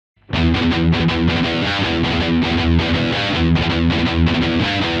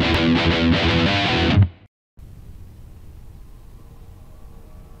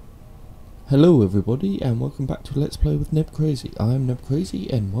Hello everybody and welcome back to Let's Play with Neb Crazy. I'm Neb Crazy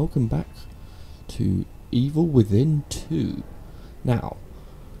and welcome back to Evil Within 2. Now,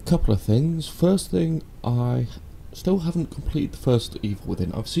 a couple of things. First thing, I still haven't completed the first Evil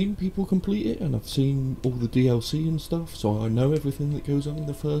Within. I've seen people complete it and I've seen all the DLC and stuff, so I know everything that goes on in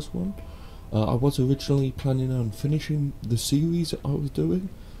the first one. I was originally planning on finishing the series that I was doing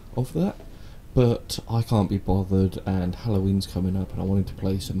of that, but I can't be bothered, and Halloween's coming up and I wanted to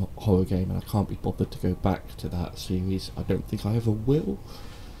play some horror game and I can't be bothered to go back to that series. I don't think I ever will,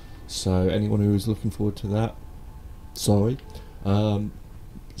 so anyone who is looking forward to that, sorry. So I'm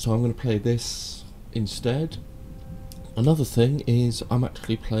going to play this instead. Another thing is I'm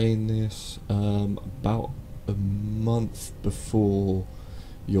actually playing this about a month before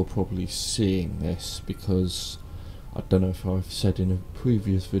you're probably seeing this, because I don't know if I've said in a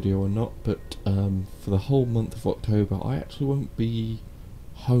previous video or not, but for the whole month of October I actually won't be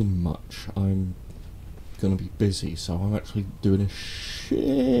home much. I'm going to be busy, so I'm actually doing a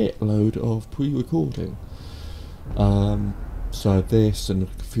shitload of pre-recording. So this and a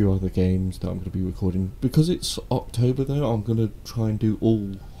few other games that I'm going to be recording. Because it's October though, I'm going to try and do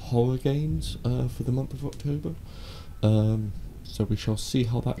all horror games for the month of October. So we shall see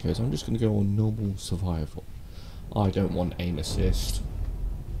how that goes. I'm just going to go on normal survival. I don't want aim assist.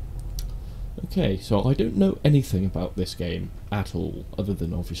 Okay, so I don't know anything about this game at all, other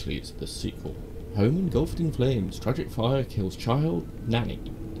than obviously it's the sequel. Home engulfed in flames, tragic fire kills child, nanny.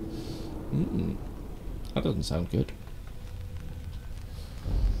 That doesn't sound good.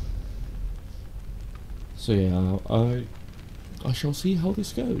 So yeah, I shall see how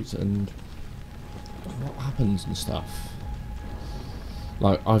this goes and what happens and stuff.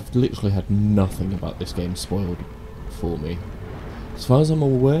 Like, I've literally had nothing about this game spoiled for me. As far as I'm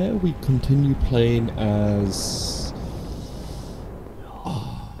aware, we continue playing as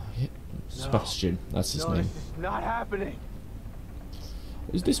Sebastian. That's his name. This is not happening.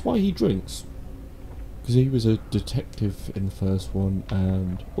 Is this why he drinks? Because he was a detective in the first one,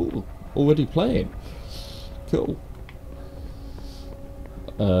 and already playing. Cool.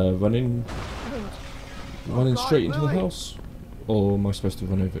 Running straight into the house. Or am I supposed to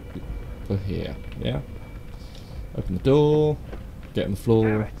run over here? Yeah. Open the door. Get on the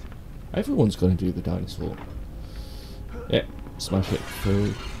floor. Everyone's going to do the dinosaur. Yep. Smash it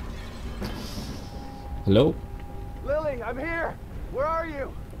through. Hello? Lily, I'm here. Where are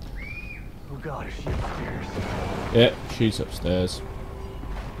you? Oh God, is she upstairs? Yep, she's upstairs.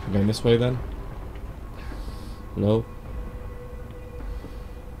 I'm going this way then. Hello?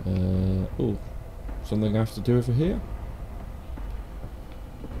 Oh, something I have to do over here?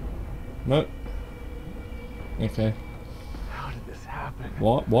 No. Okay. How did this happen?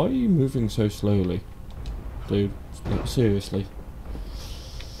 Why are you moving so slowly? Dude, like, seriously.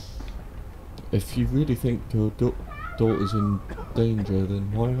 If you really think your daughter's in danger,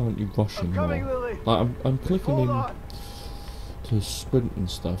 then why aren't you rushing more? Lily. Like, I'm clicking Hold in on. to sprint and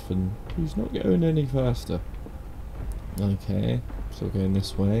stuff, and he's not going any faster. Okay, so we're going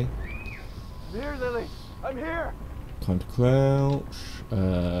this way. I'm here, Lily. I'm here. Time to crouch.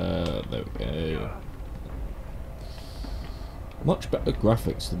 There we go. Much better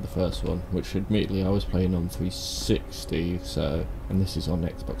graphics than the first one, which admittedly I was playing on 360, so, and this is on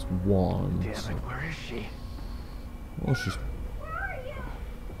Xbox One. Damn So. it, where is she? Well,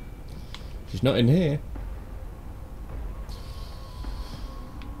 she's not in here.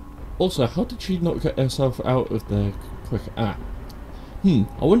 Also, how did she not get herself out of there quick? I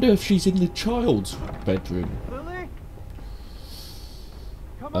wonder if she's in the child's bedroom. Lily?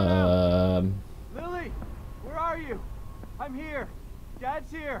 Come on out. Lily, where are you? I'm here.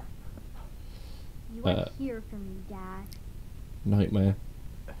 Dad's here. You weren't here for me, Dad. Nightmare.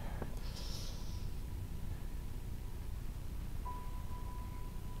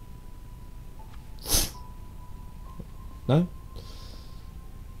 No?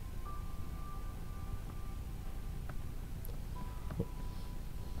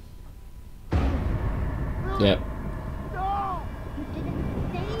 Yep. No! You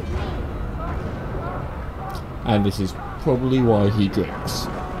didn't save me. And this is probably why he drinks.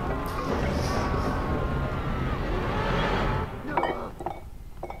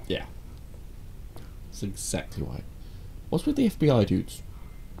 Yeah. That's exactly why. What's with the FBI dudes?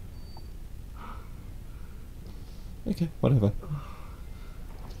 Okay, whatever.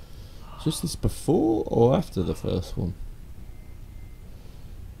 Is this before or after the first one?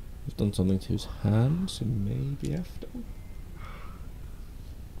 He's done something to his hand, so maybe after?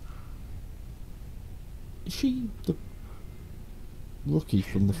 Is she the rookie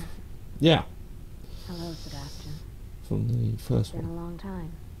from the... Yeah. Hello, Sebastian. From the first Been a one. long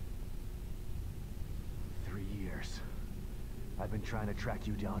time. I've been trying to track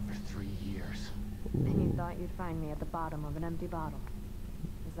you down for 3 years. And you thought you'd find me at the bottom of an empty bottle.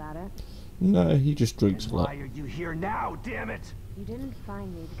 Is that it? No, he just drinks And a lot. why are you here now, damn it? You didn't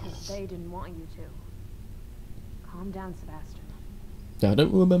find me because they didn't want you to. Calm down, Sebastian. Now, I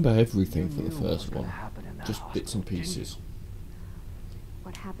don't remember everything You for the knew what was first gonna one. happen in that Just bits and hospital, didn't pieces.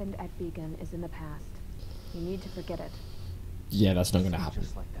 What happened at Beacon is in the past. You need to forget it. Yeah, that's not going to Seemed happen.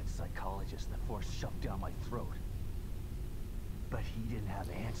 Just like that psychologist the Force shoved down my throat. But he didn't have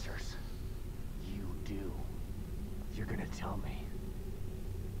answers. You do. You're gonna tell me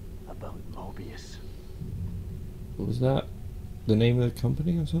about Mobius. What was that? The name of the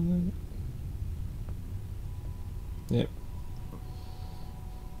company or something? Yep.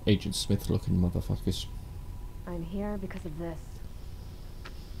 Agent Smith looking motherfuckers. I'm here because of this.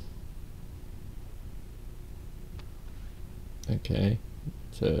 Okay.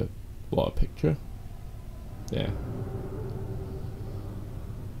 So, what, a picture? Yeah.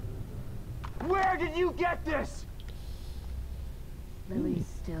 Where did you get this? Lily's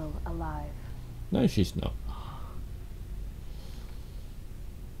still alive. No, she's not.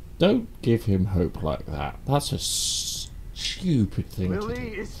 Don't give him hope like that. That's a stupid thing to Lily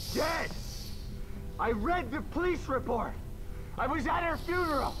do. is dead. I read the police report. I was at her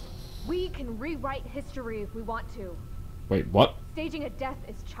funeral. We can rewrite history if we want to. Wait, what? Staging a death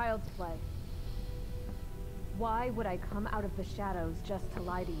is child's play. Why would I come out of the shadows just to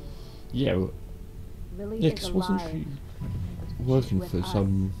lie to you? Yeah, Lily yeah, is 'cause alive. wasn't she working with for us.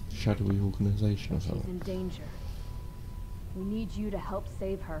 some shadowy organisation or She's something? in danger. We need you to help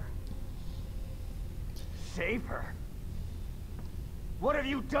save her. Save her? What have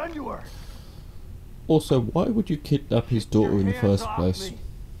you done to her? Also, why would you kidnap his daughter in the Hands first off place? me.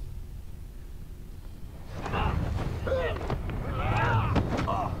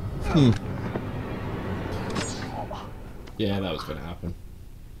 Yeah, that was going to happen.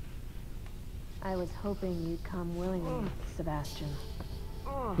 I was hoping you'd come willingly, Sebastian.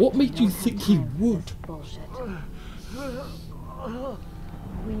 What made you Don't have think he time for would? this bullshit.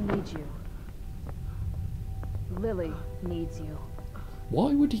 We need you. Lily needs you.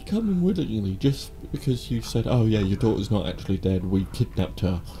 Why would he come in willingly just because you said, oh yeah, your daughter's not actually dead, we kidnapped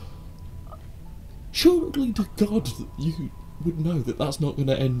her? Surely to God that you would know that that's not going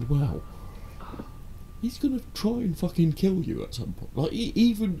to end well. He's going to try and fucking kill you at some point. Like,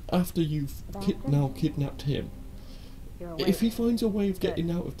 even after you've now kidnapped him. You're awake. If he finds a way of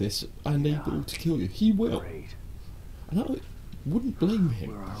getting out of this and able to kill you, he will. Great. And I wouldn't blame him.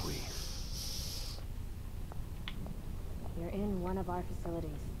 Where are we? You're in one of our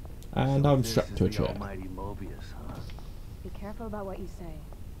facilities. And So I'm this strapped is to a the chair. Almighty Mobius, huh? Be careful about what you say.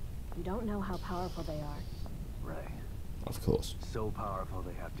 You don't know how powerful they are. Right. Of course. So powerful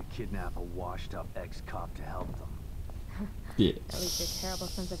they have to kidnap a washed-up ex-cop to help them. Yeah. At least your terrible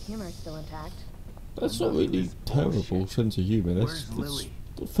sense of humor is still intact. That's not Nothing really is terrible bullshit. sense of humour. That's Where's Lily?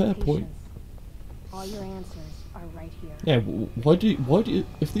 a fair point. Patience. All your answers are right here. Yeah, why do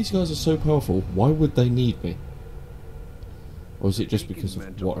if these guys are so powerful, why would they need me? Or is it just Taking because of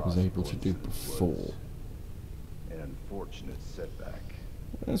mental what I was able to do hospitals before? was an unfortunate setback,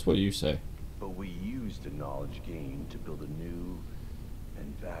 That's what you say. but we used the knowledge gained to build a new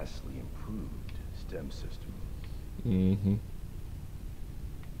and vastly improved STEM system. Mm-hmm.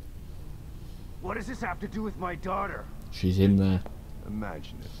 What does this have to do with my daughter? She's in there.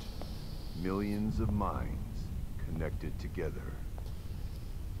 Imagine it. Millions of minds connected together.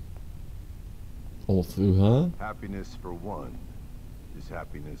 All through her. Happiness for one is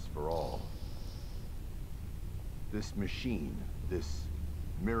happiness for all. This machine, this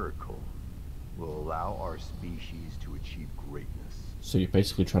miracle, will allow our species to achieve greatness. So you're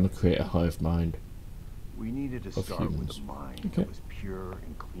basically trying to create a hive mind. We needed to Of start with humans. a mind Okay. that was pure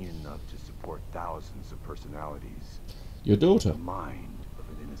and clean enough to support thousands of personalities. Your daughter. The mind of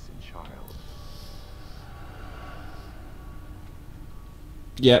an innocent child.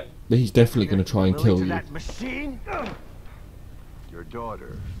 Yep, he's definitely going to try and Lily kill to you. that machine? Your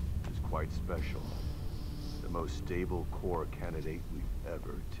daughter is quite special. The most stable core candidate we've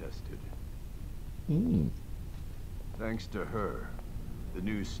ever tested. Hmm. Thanks to her, the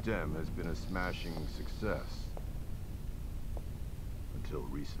new STEM has been a smashing success. Until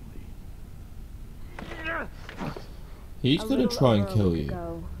recently. He's A going to little try and over a kill week you.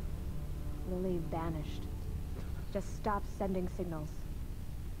 ago, Lily vanished. Just stopped sending signals.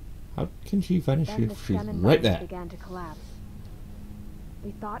 How can she vanish Then the if she's stem right environment there? began to collapse.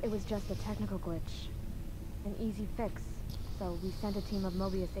 We thought it was just a technical glitch, an easy fix, so we sent a team of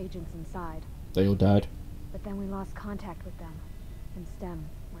Mobius agents inside. They all died. But then we lost contact with them, and STEM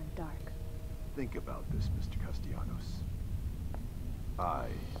went dark. Think about this, Mr. Castellanos. I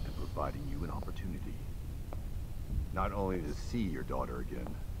am providing you an opportunity. Not only to see your daughter again,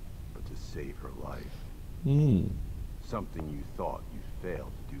 but to save her life. Hmm. Something you thought you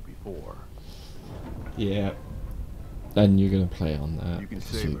failed to do before. Yeah. Then you're gonna play on that. You can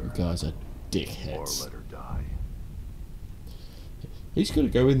because save you her. guys are Or dickheads. let her die. He's gonna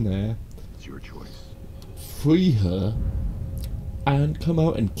go in there, It's your choice. free her, and come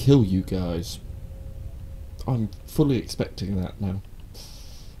out and kill you guys. I'm fully expecting that now.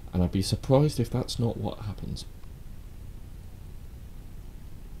 And I'd be surprised if that's not what happens.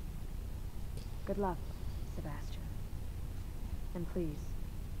 Good luck, Sebastian. And please,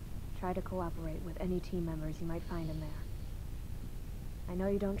 try to cooperate with any team members you might find in there. I know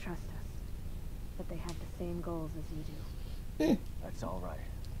you don't trust us, but they have the same goals as you do. Eh. That's all right.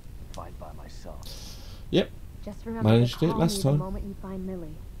 I'm fine by myself. Yep. Just remember Managed to it call last me time. the moment you find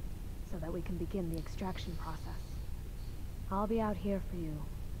Lily, so that we can begin the extraction process. I'll be out here for you.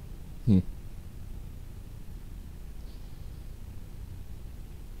 Hmm.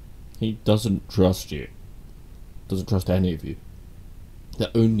 He doesn't trust you. Doesn't trust any of you.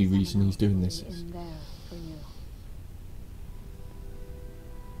 The only reason he's doing this is... In there for you.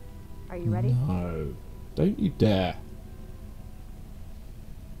 Are you ready? No. Don't you dare.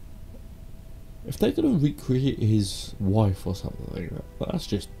 If they're gonna recreate his wife or something like that, that's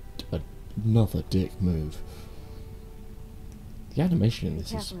just another dick move. The animation in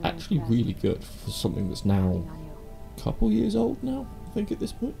this is actually really good for something that's now Counting on you. a couple years old now, I think, at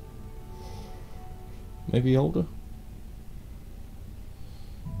this point. Maybe older.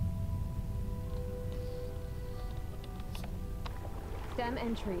 STEM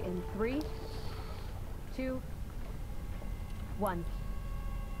entry in 3, 2, 1.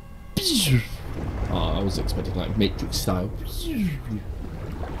 Oh, I was expecting like Matrix style.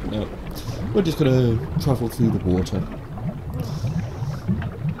 No, we're just gonna travel through the water.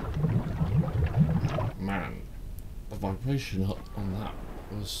 Man, the vibration up on that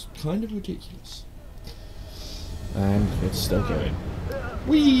was kind of ridiculous. And it's still going.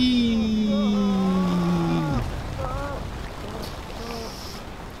 Whee!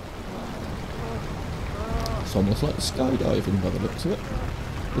 It's almost like skydiving by the looks of it,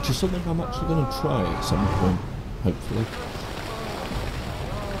 which is something I'm actually going to try at some point, hopefully.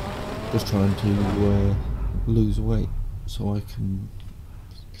 Just trying to lose weight so I can...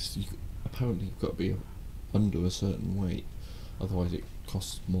 Cause apparently you've got to be under a certain weight, otherwise it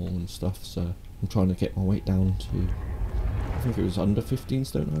costs more and stuff, so I'm trying to get my weight down to... I think it was under 15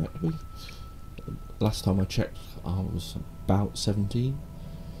 stone I had to be. Last time I checked I was about 17.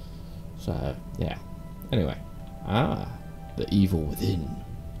 So, yeah. Anyway. The Evil Within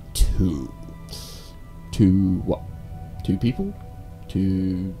 2. 2 what? 2 people?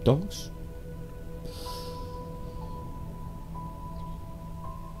 2 dogs?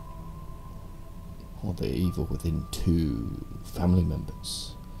 Or the Evil Within 2 family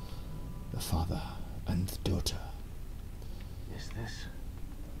members. The father and the daughter. Is this?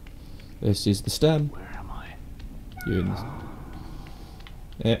 This is the stem. Where am I? You're in this.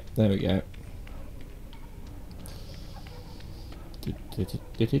 Yep, there we go.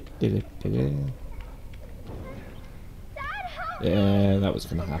 Yeah, that was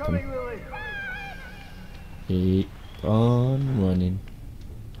gonna happen. Keep on running.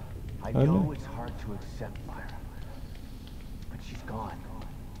 I Oh, know no. it's hard to accept, Myra, but she's gone.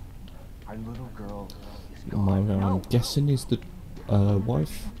 Our little girl is gone. I'm guessing is the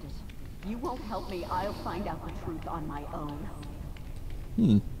wife. You won't help me. I'll find out the truth on my own.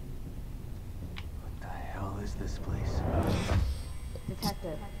 Hmm. What the hell is this place?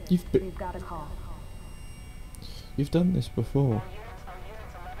 Detective, You've we've got a call. you've done this before.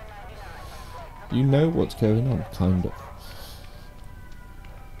 You know what's going on, kind of.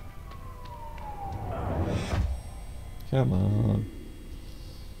 Come on.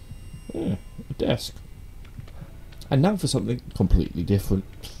 Yeah, a desk. And now for something completely different.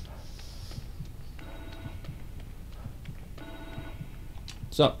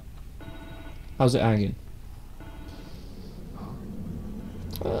 What's up? How's it hanging?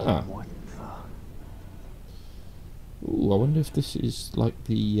 Ah. What the? Ooh, I wonder if this is like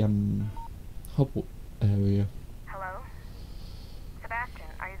the hub area. Hello? Sebastian,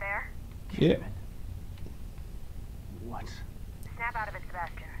 are you there? Yeah. What? Snap out of it,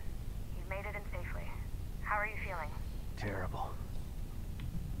 Sebastian. You've made it in safely. How are you feeling? Terrible.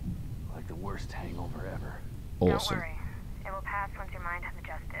 Like the worst hangover ever. Awesome. Don't worry. It will pass once your mind has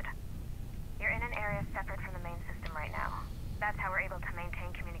adjusted. You're in an area separate from the main system right now. That's how we're able to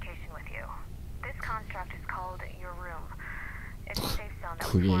maintain communication with you. This construct is called your room. It's a safe zone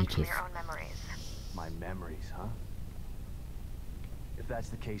that was formed from Creative. your own memories. My memories, huh? that's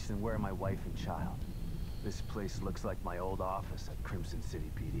the case, then where are my wife and child? This place looks like my old office at Crimson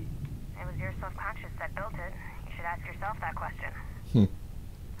City PD. It was your subconscious that built it. You should ask yourself that question.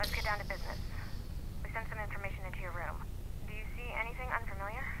 Let's get down to business. We sent some information into your room. Do you see anything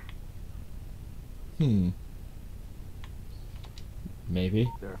unfamiliar? Maybe.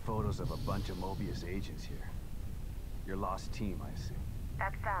 There are photos of a bunch of Mobius agents here. Your lost team, I assume.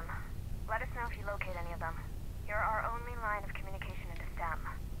 That's them. Let us know if you locate any of them. You're our only line of communication into STEM.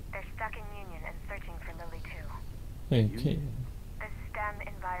 They're stuck in Union and searching for Lily too. Okay. This STEM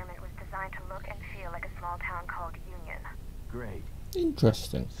environment was designed to look and feel like a small town called Union. Great.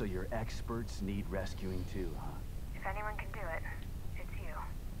 Interesting. So your experts need rescuing too, huh? If anyone can do it, it's you.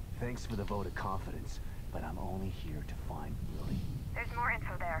 Thanks for the vote of confidence, but I'm only here to find Lily. There's more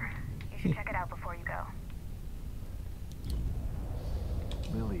info there. You should check it out before you go.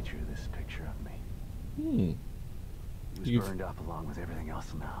 Lily drew this picture of me. It was burned up along with everything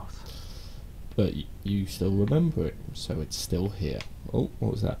else in the house. But you still remember it, so it's still here. Oh,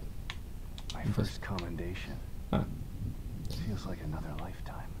 what was that? My first commendation. Ah. Feels like another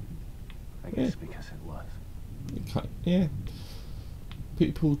lifetime. I guess because it was. Yeah.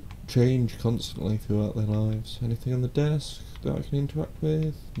 People change constantly throughout their lives. Anything on the desk that I can interact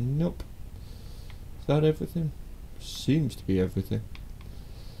with? Nope. Is that everything? Seems to be everything.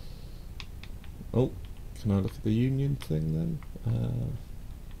 Oh, can I look at the Union thing then?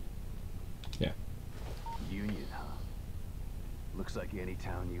 Yeah. Union, huh? Looks like any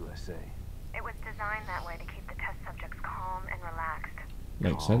town USA. It was designed that way to keep the test subjects calm and relaxed.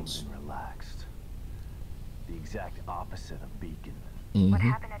 Makes Calm sense. and relaxed. The exact opposite of Beacon. What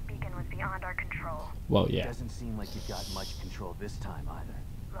happened at Beacon was beyond our control. Well, yeah. Doesn't seem like you've got much control this time either.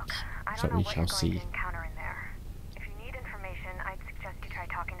 Look, I So don't know we what shall you're going see. to encounter in there. If you need information, I'd suggest you try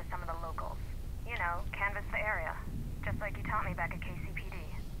talking to some of the locals. You know, canvass the area. Just like you taught me back at KCPD.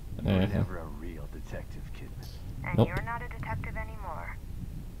 You're never a real detective, Kidman. And Nope. you're not a detective anymore.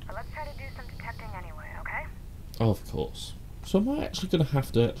 But let's try to do some detecting anyway, okay? Of course. So am I actually going to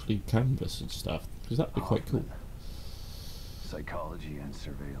have to actually canvas and stuff? Because that'd be quite cool. Hoffman. Psychology and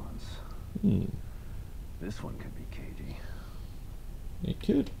surveillance. This one could be KD. It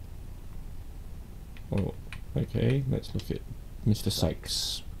could. Oh, okay. Let's look at Mr.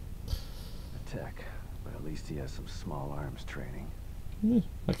 Sykes. A tech, but at least he has some small arms training. Yeah,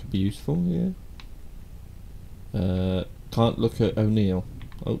 that could be useful, yeah. Can't look at O'Neill.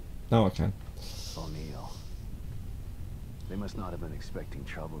 Oh, now I can. O'Neill. They must not have been expecting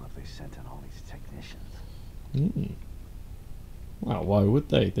trouble if they sent in all these technicians. Well, why would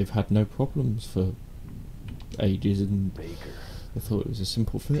they? They've had no problems for ages and Baker, they thought it was a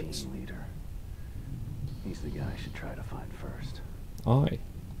simple fix. team leader. He's the guy I should try to find first. Aye.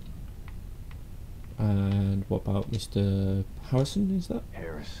 And what about Mr. Harrison, is that?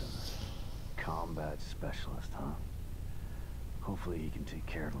 Harrison. Combat specialist, huh? Hopefully he can take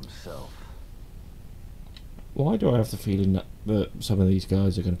care of himself. Why do I have the feeling that some of these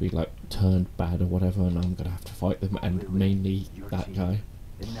guys are going to be like turned bad or whatever and I'm going to have to fight them, and Lily, mainly your that team, guy,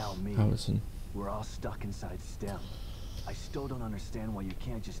 and now me. Harrison. We're all stuck inside STEM. I still don't understand why you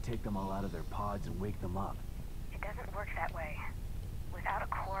can't just take them all out of their pods and wake them up. It doesn't work that way. Without a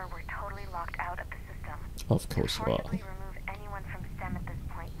core, we're totally locked out of the system. Of course To you are. forcibly remove anyone from STEM at this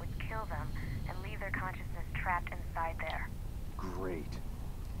point would kill them and leave their consciousness trapped inside there. Great.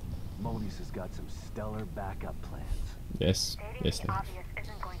 Mobius has got some stellar backup plans. Yes, Stating yes the they have. obvious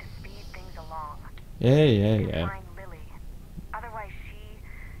isn't going to speed things along. Yeah, You yeah. find Lily. Otherwise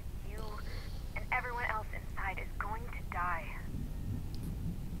she, you, and everyone else inside is going to die.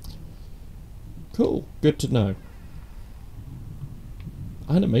 Cool, good to know.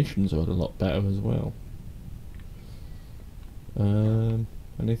 Animations are a lot better as well.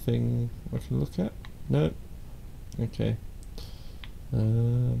 Anything I can look at? No? Okay.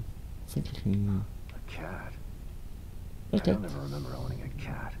 I think I can... A cat. Okay. I don't ever remember owning a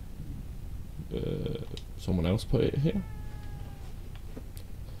cat. Someone else put it here?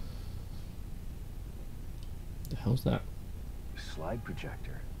 The hell's that? Slide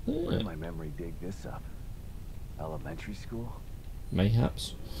projector. Where Yeah. did my memory dig this up? Elementary school?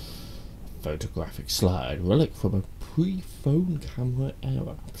 Mayhaps. Photographic slide, relic from a pre-phone camera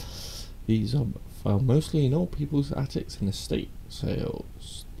era. These are found mostly in old people's attics and estate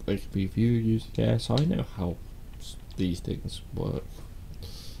sales. They can be viewed using... Yes, I know how these things work.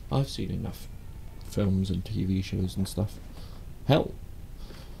 I've seen enough films and TV shows and stuff. Hell,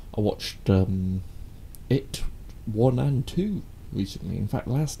 I watched It 1 and 2 recently. In fact,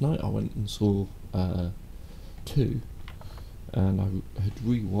 last night I went and saw 2. And I had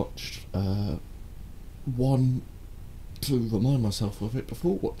rewatched 1 to remind myself of it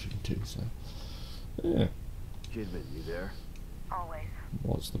before watching too. So, yeah. Kidman, you there? Always.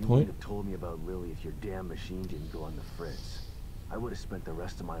 What's the You point? would have told me about Lily if your damn machine didn't go on the fritz. I would have spent the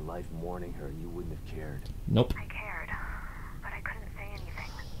rest of my life mourning her and you wouldn't have cared. Nope. I cared, but I couldn't say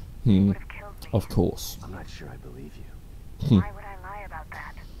anything. Hmm. Would have killed me. Of course. I'm not sure I believe you. Why would I lie about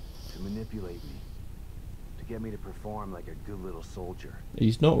that? To manipulate me. To get me to perform like a good little soldier.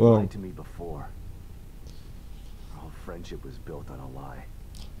 He's not You wrong. lied to me before. Our whole friendship was built on a lie.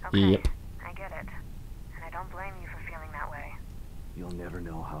 Okay, Yep. I get it. And I don't blame you for feeling that way. You'll never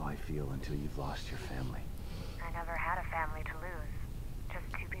know how I feel until you've lost your family. I never had a family to lose. Just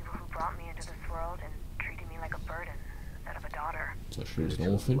two people who brought me into this world and treated me like a burden instead of a daughter. So she was That an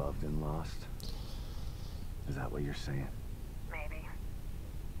you orphan. loved and lost. Is that what you're saying? Maybe.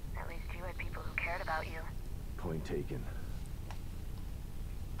 At least you had people who cared about you. Point taken.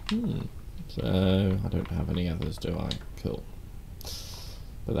 So I don't have any others, do I? Cool.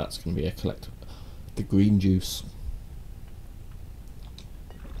 But that's going to be a collectible. The green juice.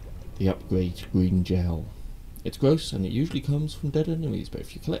 The upgrade green gel. It's gross and it usually comes from dead enemies, but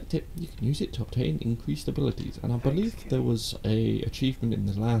if you collect it, you can use it to obtain increased abilities. And I believe there was a achievement in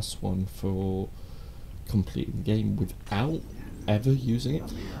the last one for completing the game without ever using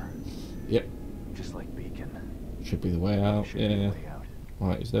it. Yep, Just like Beacon. should be the way out. Should be the Yeah. way out.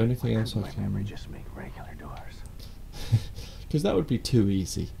 Right, is there anything else I My memory can? just make regular doors. Because that would be too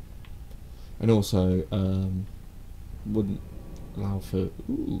easy, and also wouldn't allow for.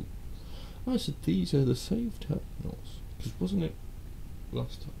 Ooh, I said these are the save terminals. Because wasn't it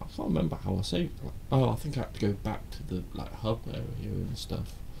last time? I can't remember how I saved. Oh, I think I had to go back to the hub area and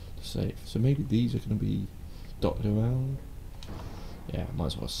stuff to save. So maybe these are going to be dotted around. Yeah, might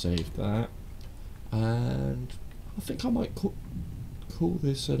as well save that. And I think I might call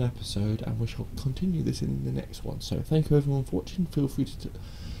this an episode, and we shall continue this in the next one. So thank you everyone for watching. Feel free to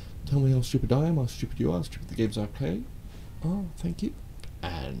tell me how stupid I am, how stupid you are, how stupid the games I play. Oh, thank you,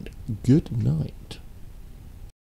 and good night.